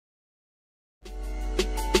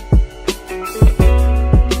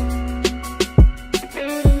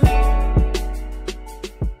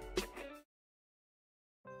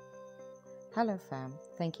Hello fam,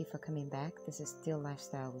 thank you for coming back. This is still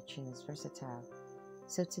Lifestyle with Euniceversatile.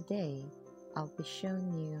 So today I'll be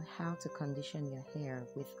showing you how to condition your hair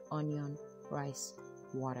with onion rice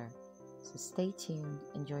water. So stay tuned,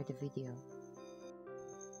 enjoy the video.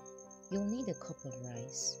 You'll need a cup of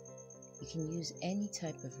rice. You can use any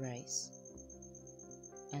type of rice.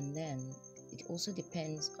 And then it also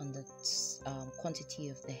depends on the quantity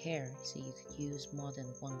of the hair, so you could use more than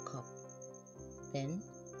 1 cup. Then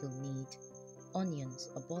you'll need onions.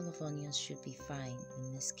 A ball of onions should be fine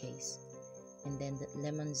in this case. And then the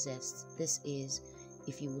lemon zest. This is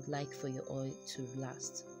if you would like for your oil to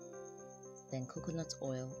last. Then coconut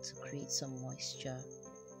oil to create some moisture.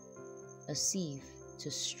 A sieve to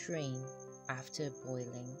strain after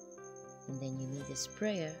boiling. And then you need a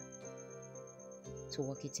sprayer to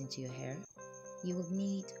work it into your hair. You will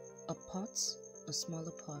need a pot, a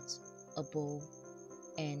smaller pot, a bowl,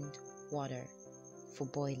 and water for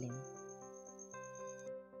boiling.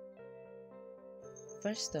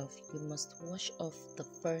 First off, you must wash off the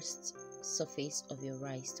first surface of your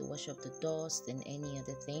rice to wash off the dust and any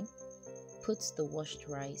other thing. Put the washed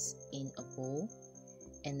rice in a bowl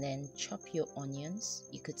and then chop your onions.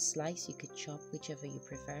 You could slice, you could chop, whichever you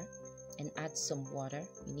prefer, and add some water.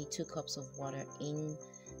 You need 2 cups of water in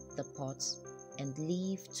the pot and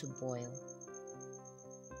leave to boil.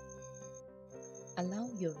 Allow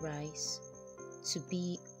your rice to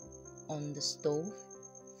be on the stove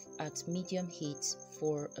at medium heat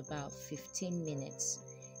for about 15 minutes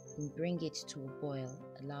and bring it to a boil.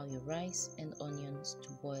 Allow your rice and onions to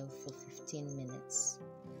boil for 15 minutes.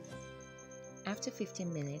 After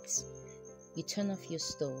 15 minutes, you turn off your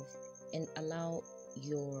stove and allow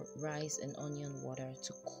your rice and onion water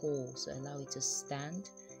to cool. So allow it to stand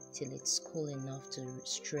till it's cool enough to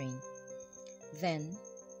strain. Then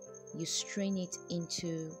you strain it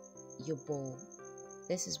into your bowl.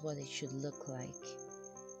 This is what it should look like,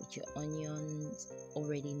 with your onions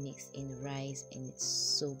already mixed in the rice, and it's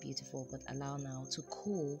so beautiful. But allow now to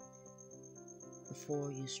cool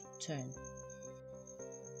before you turn.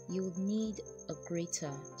 You would need a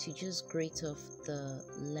grater to just grate off the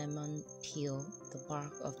lemon peel, the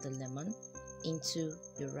bark of the lemon, into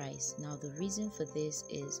your rice. Now the reason for this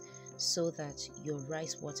is so that your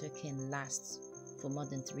rice water can last for more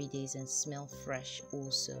than 3 days and smell fresh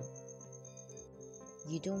also.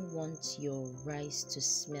 You don't want your rice to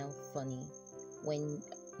smell funny when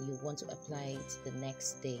you want to apply it the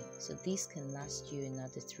next day. So this can last you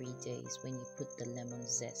another 3 days when you put the lemon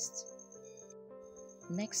zest.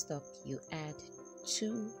 Next up, you add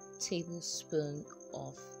 2 tablespoons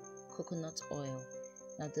of coconut oil.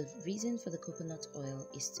 Now the reason for the coconut oil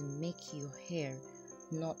is to make your hair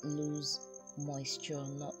not lose moisture,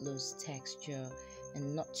 not lose texture,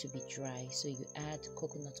 and not to be dry. So you add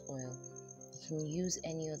coconut oil. You can use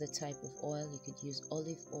any other type of oil. You could use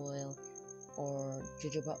olive oil or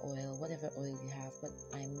jojoba oil, whatever oil you have, but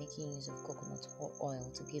I'm making use of coconut oil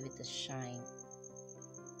to give it the shine.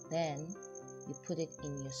 Then you put it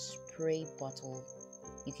in your spray bottle.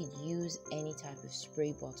 You could use any type of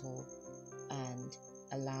spray bottle and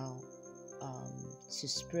allow to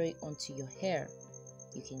spray onto your hair.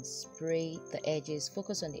 You can spray the edges,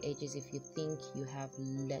 focus on the edges if you think you have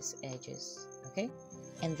less edges, okay?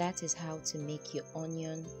 And that is how to make your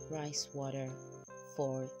onion rice water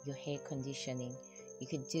for your hair conditioning. You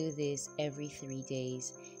could do this every 3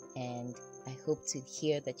 days, and I hope to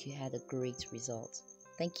hear that you had a great result.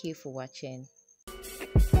 Thank you for watching.